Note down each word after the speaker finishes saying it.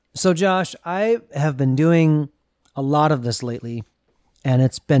So, Josh, I have been doing a lot of this lately, and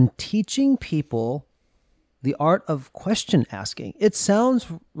it's been teaching people the art of question asking. It sounds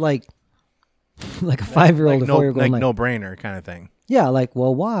like a 5-year-old or 4-year-old like no brainer kind of thing. Yeah, like,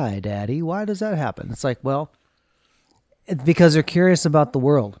 well, why, Daddy? Why does that happen? It's like, well, it's because they're curious about the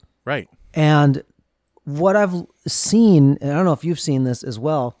world. Right. And what I've seen, and I don't know if you've seen this as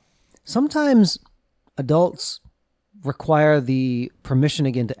well, sometimes adults require the permission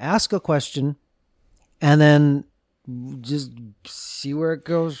again to ask a question and then just see where it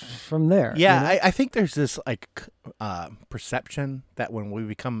goes from there. Yeah, you know? I think there's this perception that when we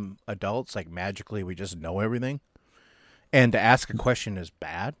become adults, like magically we just know everything. And to ask a question is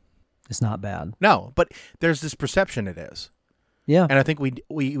bad. It's not bad. No, but there's this perception it is. Yeah. And I think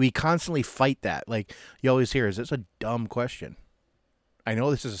we constantly fight that. Like you always hear, is this a dumb question? I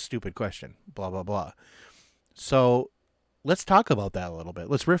know this is a stupid question, blah, blah, blah. So let's talk about that a little bit.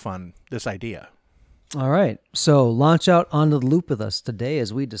 Let's riff on this idea. All right. So launch out onto the loop with us today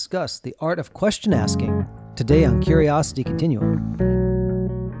as we discuss the art of question asking today on Curiosity Continuum.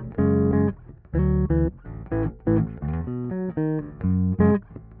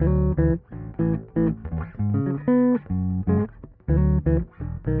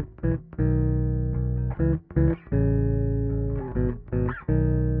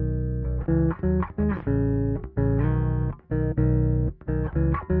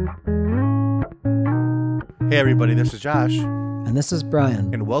 Hey, everybody, this is Josh. And this is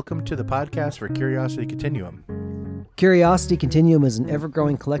Brian. And welcome to the podcast for Curiosity Continuum. Curiosity Continuum is an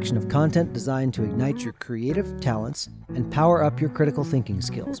ever-growing collection of content designed to ignite your creative talents and power up your critical thinking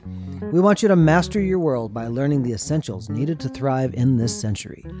skills. We want you to master your world by learning the essentials needed to thrive in this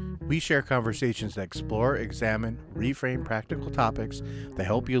century. We share conversations that explore, examine, reframe practical topics that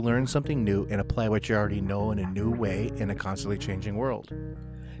help you learn something new and apply what you already know in a new way in a constantly changing world.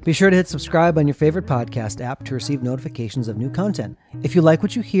 Be sure to hit subscribe on your favorite podcast app to receive notifications of new content. If you like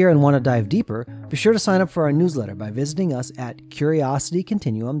what you hear and want to dive deeper, be sure to sign up for our newsletter by visiting us at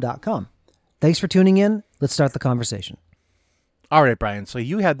curiositycontinuum.com. Thanks for tuning in. Let's start the conversation. All right, Brian. So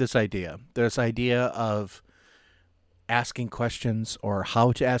you had this idea of asking questions or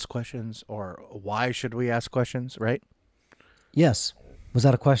how to ask questions or why should we ask questions, right? Yes. Was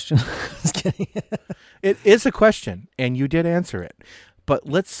that a question? Just kidding. It is a question, and you did answer it. But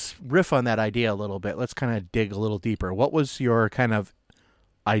let's riff on that idea a little bit. Let's kind of dig a little deeper. What was your kind of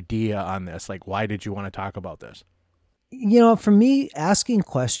idea on this? Like, why did you want to talk about this? You know, for me, asking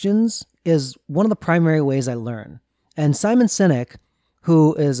questions is one of the primary ways I learn. And Simon Sinek,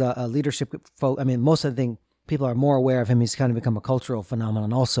 who is a leadership folk, I mean, most of the thing people are more aware of him. He's kind of become a cultural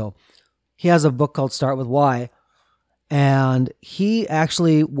phenomenon also. He has a book called Start With Why. And he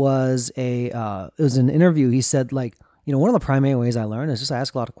actually was it was an interview. He said, like, you know, one of the primary ways I learn is just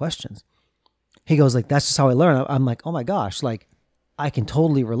ask a lot of questions. He goes, like, that's just how I learn. I'm like, oh my gosh, like, I can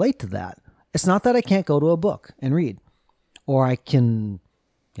totally relate to that. It's not that I can't go to a book and read, or I can,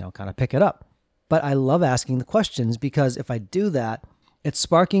 you know, kind of pick it up. But I love asking the questions because if I do that, it's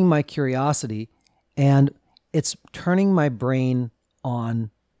sparking my curiosity and it's turning my brain on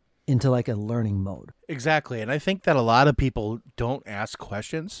into like a learning mode. Exactly. And I think that a lot of people don't ask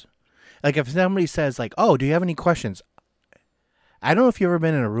questions. Like if somebody says like, oh, do you have any questions? I don't know if you've ever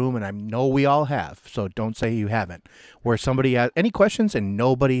been in a room, and I know we all have, so don't say you haven't, where somebody has any questions and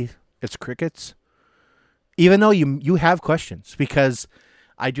nobody, it's crickets. Even though you have questions, because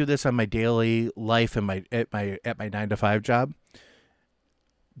I do this on my daily life and at my 9-to-5 job.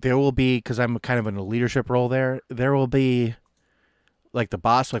 There will be, because I'm kind of in a leadership role there will be like the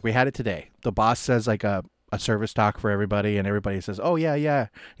boss, like we had it today. The boss says like a service talk for everybody, and everybody says, oh, yeah.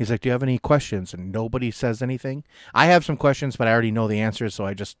 He's like, do you have any questions? And nobody says anything. I have some questions, but I already know the answers, so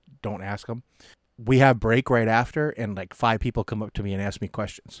I just don't ask them. We have break right after, and like 5 people come up to me and ask me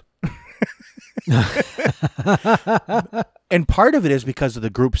questions. And part of it is because of the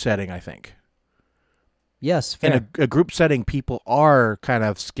group setting, I think. Yes, fair. In a group setting, people are kind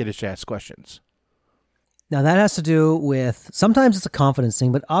of skittish to ask questions. Now, that has to do with, sometimes it's a confidence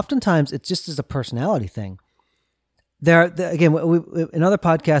thing, but oftentimes it just is a personality thing. Again, in other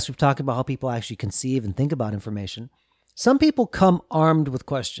podcasts, we've talked about how people actually conceive and think about information. Some people come armed with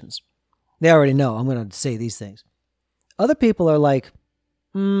questions. They already know, I'm going to say these things. Other people are like,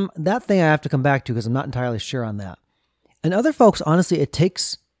 that thing I have to come back to because I'm not entirely sure on that. And other folks, honestly, it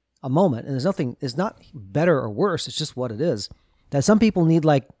takes a moment, and it's not better or worse, it's just what it is. That some people need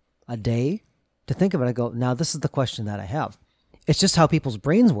like a day to think about it. I go, now this is the question that I have. It's just how people's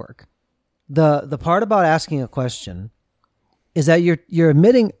brains work. The part about asking a question is that you're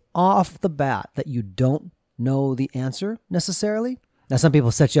admitting off the bat that you don't know the answer necessarily. Now, some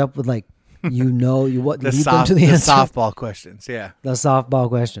people set you up with like, you what lead them soft, to the answer. softball questions. Yeah. The softball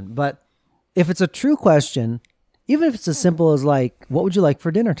question. But if it's a true question, even if it's as simple as like, what would you like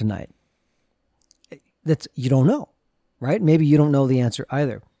for dinner tonight? You don't know, right? Maybe you don't know the answer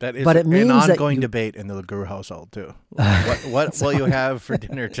either. That is but it means an that ongoing debate in the Guru household too. What will you have for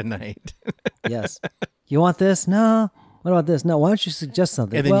dinner tonight? Yes. You want this? No. What about this? No. Why don't you suggest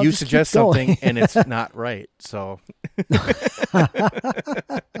something? And then Well, you just suggest keep going. something and it's not right. So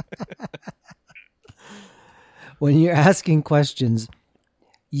When you're asking questions,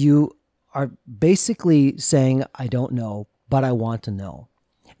 you are basically saying, I don't know, but I want to know.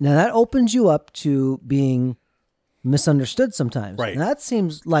 Now that opens you up to being misunderstood sometimes. Right. And that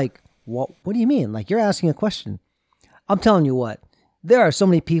seems like, what do you mean? Like you're asking a question. I'm telling you what, there are so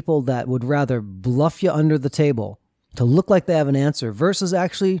many people that would rather bluff you under the table to look like they have an answer versus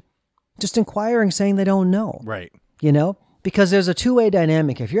actually just inquiring, saying they don't know. right. You know, because there's a two-way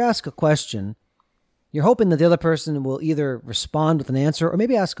dynamic. If you ask a question, you're hoping that the other person will either respond with an answer or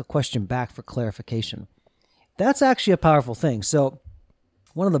maybe ask a question back for clarification. That's actually a powerful thing. So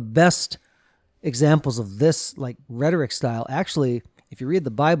one of the best examples of this like rhetoric style, actually, if you read the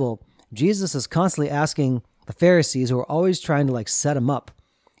Bible, Jesus is constantly asking the Pharisees, who are always trying to like set him up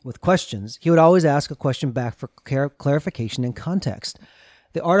with questions. He would always ask a question back for clarification and context.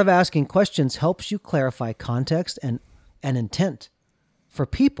 The art of asking questions helps you clarify context and intent for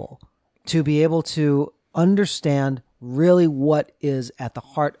people to be able to understand really what is at the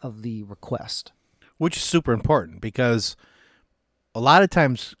heart of the request. Which is super important because a lot of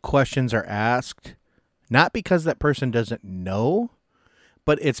times questions are asked not because that person doesn't know,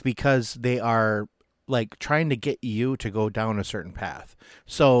 but it's because they are like trying to get you to go down a certain path.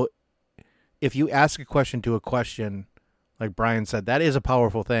 So if you ask a question to a question, like Brian said, that is a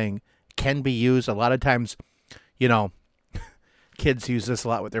powerful thing, can be used a lot of times. You know, kids use this a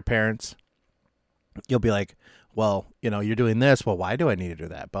lot with their parents. You'll be like, well, you know, you're doing this. Well, why do I need to do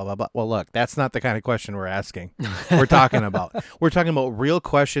that? Blah, blah, blah. Well, look, that's not the kind of question we're asking. We're talking about real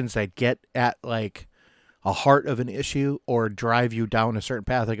questions that get at like a heart of an issue or drive you down a certain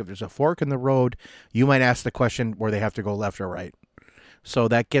path. Like if there's a fork in the road, you might ask the question where they have to go left or right. So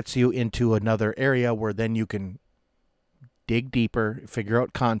that gets you into another area where then you can dig deeper, figure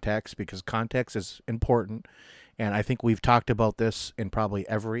out context, because context is important. And I think we've talked about this in probably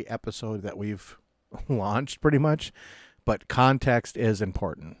every episode that we've launched pretty much, but context is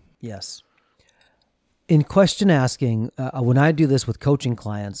important. Yes. In question asking, when I do this with coaching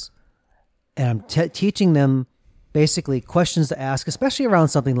clients, and I'm teaching them basically questions to ask, especially around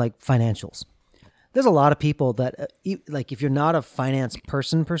something like financials. There's a lot of people that, like, if you're not a finance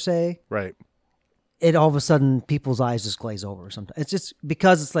person per se, Right. it all of a sudden people's eyes just glaze over sometimes. It's just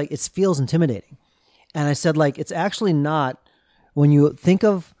because it's like, it feels intimidating. And I said, like, it's actually not, when you think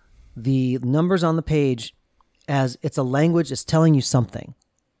of the numbers on the page as it's a language, it's telling you something,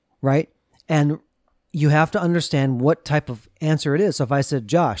 right? And you have to understand what type of answer it is. So if I said,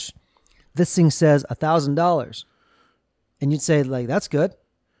 Josh, this thing says $1,000, and you'd say, like, that's good.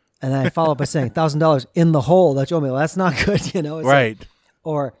 And then I follow up by saying $1,000 in the hole that you owe me. Well, that's not good, you know? It's Right. like,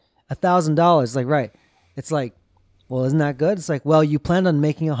 or $1,000, like, right. It's like, well, isn't that good? It's like, well, you planned on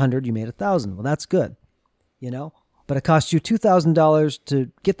making 100, you made 1,000. Well, that's good, you know? But it cost you $2,000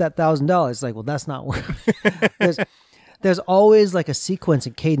 to get that $1,000. It's like, well, that's not worth. There's always like a sequence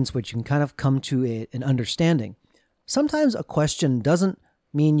and cadence which you can kind of come to an understanding. Sometimes a question doesn't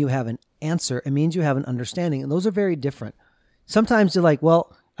mean you have an answer. It means you have an understanding. And those are very different. Sometimes you're like,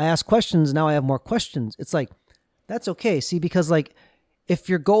 well, I ask questions, now I have more questions. It's like, that's okay. See, because like, if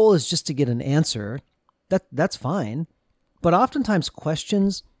your goal is just to get an answer, that's fine. But oftentimes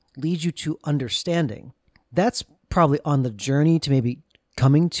questions lead you to understanding. That's probably on the journey to maybe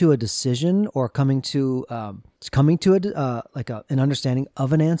coming to a decision or coming to an understanding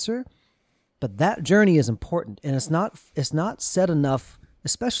of an answer. But that journey is important, and it's not said enough,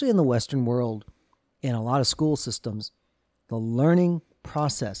 especially in the Western world, in a lot of school systems. The learning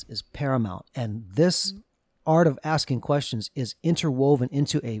process is paramount, and this art of asking questions is interwoven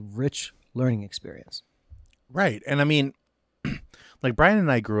into a rich learning experience. Right. And I mean, like Brian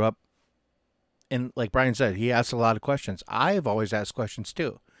and I grew up, and like Brian said, he asked a lot of questions. I've always asked questions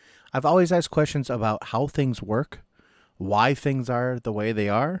too. I've always asked questions about how things work, why things are the way they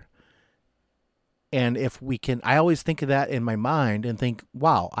are. And if we can, I always think of that in my mind and think,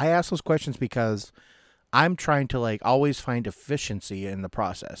 wow, I ask those questions because I'm trying to like always find efficiency in the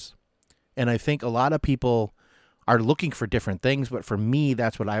process. And I think a lot of people are looking for different things, but for me,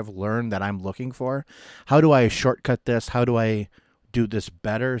 that's what I've learned that I'm looking for. How do I shortcut this? How do I do this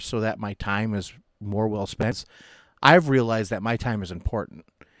better so that my time is more well spent? I've realized that my time is important.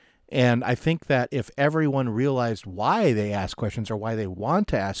 And I think that if everyone realized why they ask questions or why they want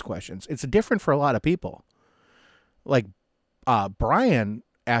to ask questions, it's different for a lot of people. Like Brian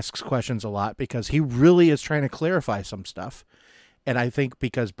asks questions a lot because he really is trying to clarify some stuff. And I think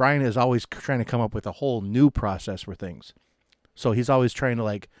because Brian is always trying to come up with a whole new process for things. So he's always trying to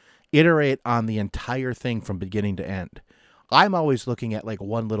like iterate on the entire thing from beginning to end. I'm always looking at like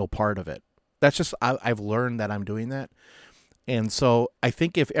one little part of it. That's just, I've learned that I'm doing that. And so I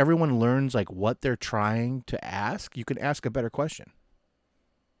think if everyone learns like what they're trying to ask, you can ask a better question.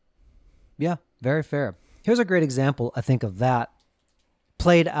 Yeah, very fair. Here's a great example, I think, of that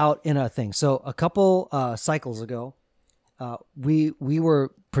played out in a thing. So a couple cycles ago, we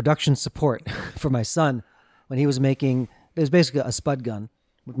were production support for my son when he was making, it was basically a spud gun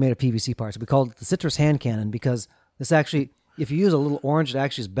made of PVC parts. We called it the Citrus Hand Cannon because this actually, if you use a little orange, it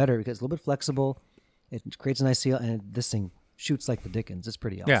actually is better because it's a little bit flexible. It creates a nice seal, and this thing shoots like the Dickens. It's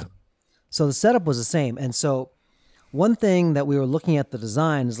pretty awesome. Yeah. So the setup was the same. And so one thing that we were looking at the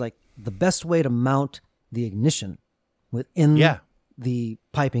design is like the best way to mount the ignition within the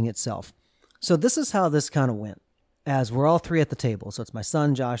piping itself. So this is how this kind of went as we're all three at the table. So it's my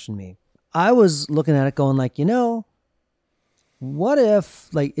son, Josh, and me. I was looking at it going like, what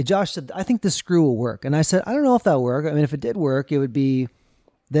if, like Josh said, I think this screw will work. And I said, I don't know if that'll work. I mean, if it did work, it would be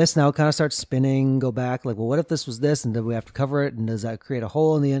this. Now it kind of starts spinning, go back. Like, well, what if this was this? And then we have to cover it? And does that create a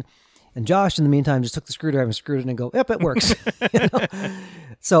hole in the end? And Josh, in the meantime, just took the screwdriver and screwed it in and go, yep, it works.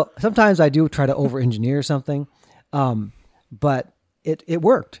 So sometimes I do try to over-engineer something. But it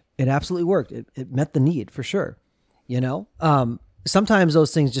worked. It absolutely worked. It met the need for sure. Sometimes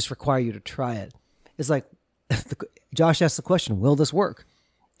those things just require you to try it. It's like Josh asked the question, will this work?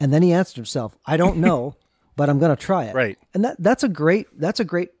 And then he answered himself, I don't know, but I'm going to try it. Right. And that's a great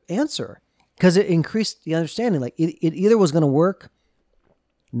answer because it increased the understanding. Like it either was going to work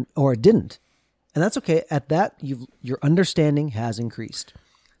or it didn't. And that's okay. At that, your understanding has increased.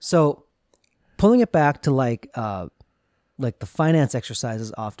 So pulling it back to like the finance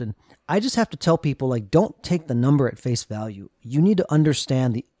exercises often, I just have to tell people, like, don't take the number at face value. You need to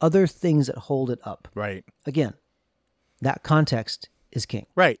understand the other things that hold it up. Right. Again, that context is king.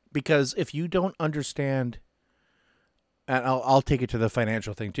 Right. Because if you don't understand, and I'll take it to the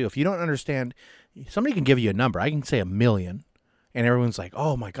financial thing too. If you don't understand, somebody can give you a number. I can say 1 million and everyone's like,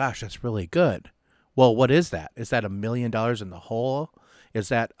 oh my gosh, that's really good. Well, what is that? Is that $1 million in the hole? Is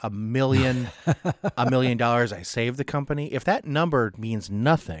that $1 million I saved the company? If that number means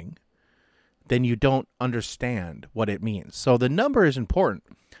nothing, then you don't understand what it means. So the number is important,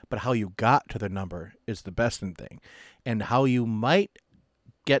 but how you got to the number is the best thing. And how you might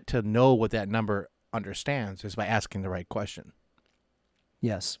get to know what that number understands is by asking the right question.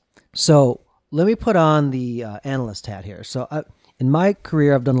 Yes. So let me put on the analyst hat here. So in my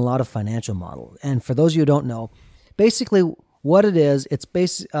career, I've done a lot of financial model. And for those of you who don't know, basically what it is, it's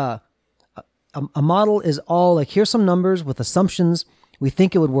a model is all like, here's some numbers with assumptions. We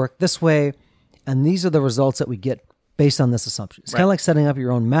think it would work this way. And these are the results that we get based on this assumption. It's kind of like setting up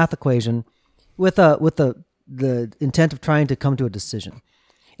your own math equation with the intent of trying to come to a decision.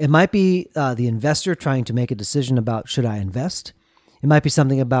 It might be the investor trying to make a decision about, should I invest? It might be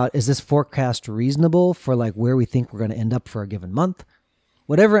something about, is this forecast reasonable for like where we think we're going to end up for a given month?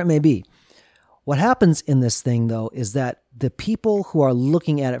 Whatever it may be. What happens in this thing, though, is that the people who are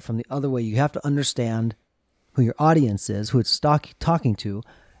looking at it from the other way, you have to understand who your audience is, who it's talking to.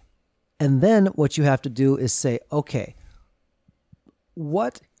 And then what you have to do is say, okay,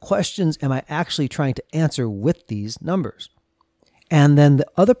 what questions am I actually trying to answer with these numbers? And then the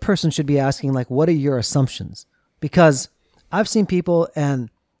other person should be asking, like, what are your assumptions? Because I've seen people and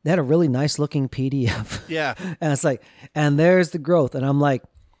they had a really nice looking PDF. Yeah. And it's like, and there's the growth. And I'm like,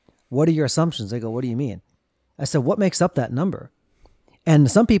 what are your assumptions? They go, what do you mean? I said, what makes up that number?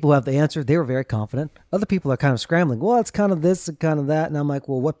 And some people who have the answer, they were very confident. Other people are kind of scrambling. Well, it's kind of this and kind of that. And I'm like,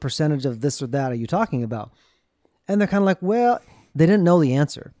 well, what percentage of this or that are you talking about? And they're kind of like, well, they didn't know the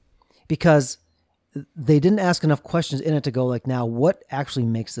answer because they didn't ask enough questions in it to go like, now what actually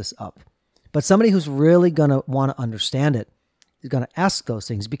makes this up? But somebody who's really going to want to understand it is going to ask those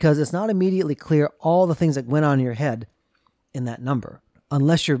things because it's not immediately clear all the things that went on in your head in that number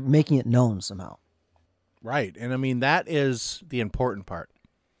unless you're making it known somehow. Right. And I mean, that is the important part,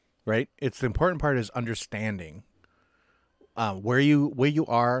 right? It's the important part is understanding where you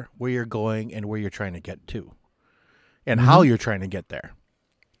are, where you're going, and where you're trying to get to and how you're trying to get there.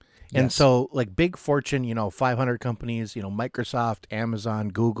 Yes. And so like big fortune, 500 companies, Microsoft, Amazon,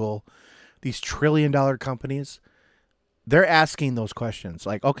 Google, these $1 trillion companies, they're asking those questions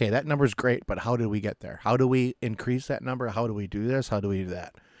like, okay, that number's great, but how did we get there? How do we increase that number? How do we do this? How do we do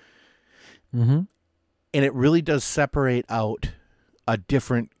that? Mm-hmm. And it really does separate out a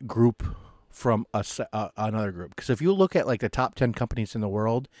different group from another group. Because if you look at like the top 10 companies in the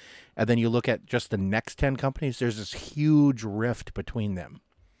world, and then you look at just the next 10 companies, there's this huge rift between them.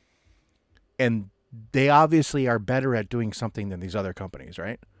 And they obviously are better at doing something than these other companies,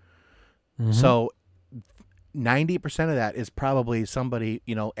 right? Mm-hmm. So 90% of that is probably somebody,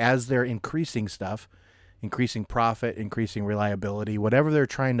 as they're increasing stuff, increasing profit, increasing reliability, whatever they're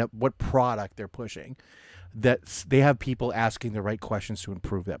what product they're pushing, that they have people asking the right questions to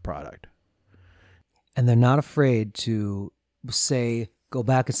improve that product. And they're not afraid to go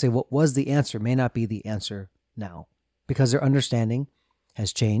back and say, what was the answer may not be the answer now, because their understanding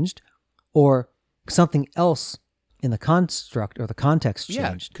has changed, or something else in the construct or the context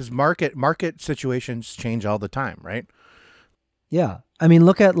changed. Yeah, because market situations change all the time, right? Yeah. I mean,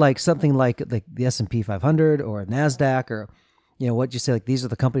 look at like something like the S&P 500 or NASDAQ, or, what you say, like these are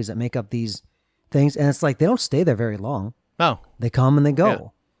the companies that make up these things. And it's like, they don't stay there very long. No. They come and they go. Yeah.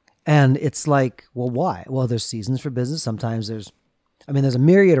 And it's like, well, why? Well, there's seasons for business. Sometimes there's a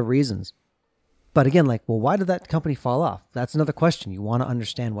myriad of reasons. But again, like, well, why did that company fall off? That's another question. You want to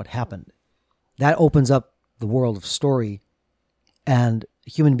understand what happened. That opens up the world of story, and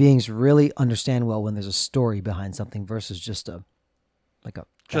human beings really understand well when there's a story behind something versus just the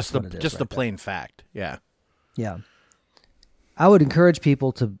plain fact. Yeah. Yeah. I would encourage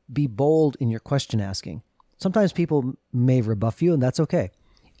people to be bold in your question asking. Sometimes people may rebuff you, and that's okay.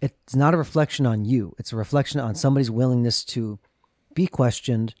 It's not a reflection on you. It's a reflection on somebody's willingness to be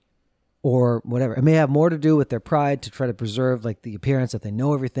questioned or whatever. It may have more to do with their pride to try to preserve like the appearance that they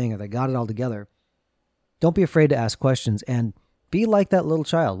know everything or they got it all together. Don't be afraid to ask questions, and be like that little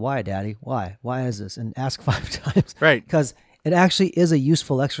child. Why, Daddy? Why? Why is this? And ask 5 times. Right. Because it actually is a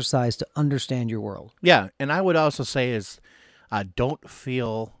useful exercise to understand your world. Yeah. And I would also say is don't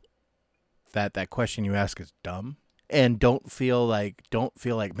feel that question you ask is dumb. And don't feel like,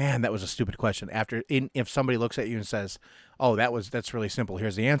 man, that was a stupid question. If somebody looks at you and says, oh, that's really simple,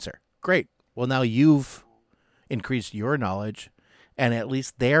 here's the answer. Great. Well, now you've increased your knowledge, and at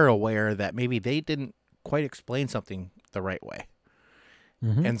least they're aware that maybe they didn't quite explain something the right way.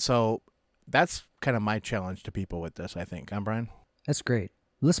 Mm-hmm. And so that's kind of my challenge to people with this, I think. Brian? That's great.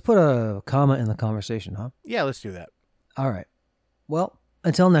 Let's put a comma in the conversation, huh? Yeah, let's do that. All right. Well,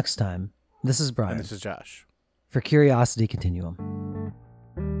 until next time, this is Brian. And this is Josh. For Curiosity Continuum.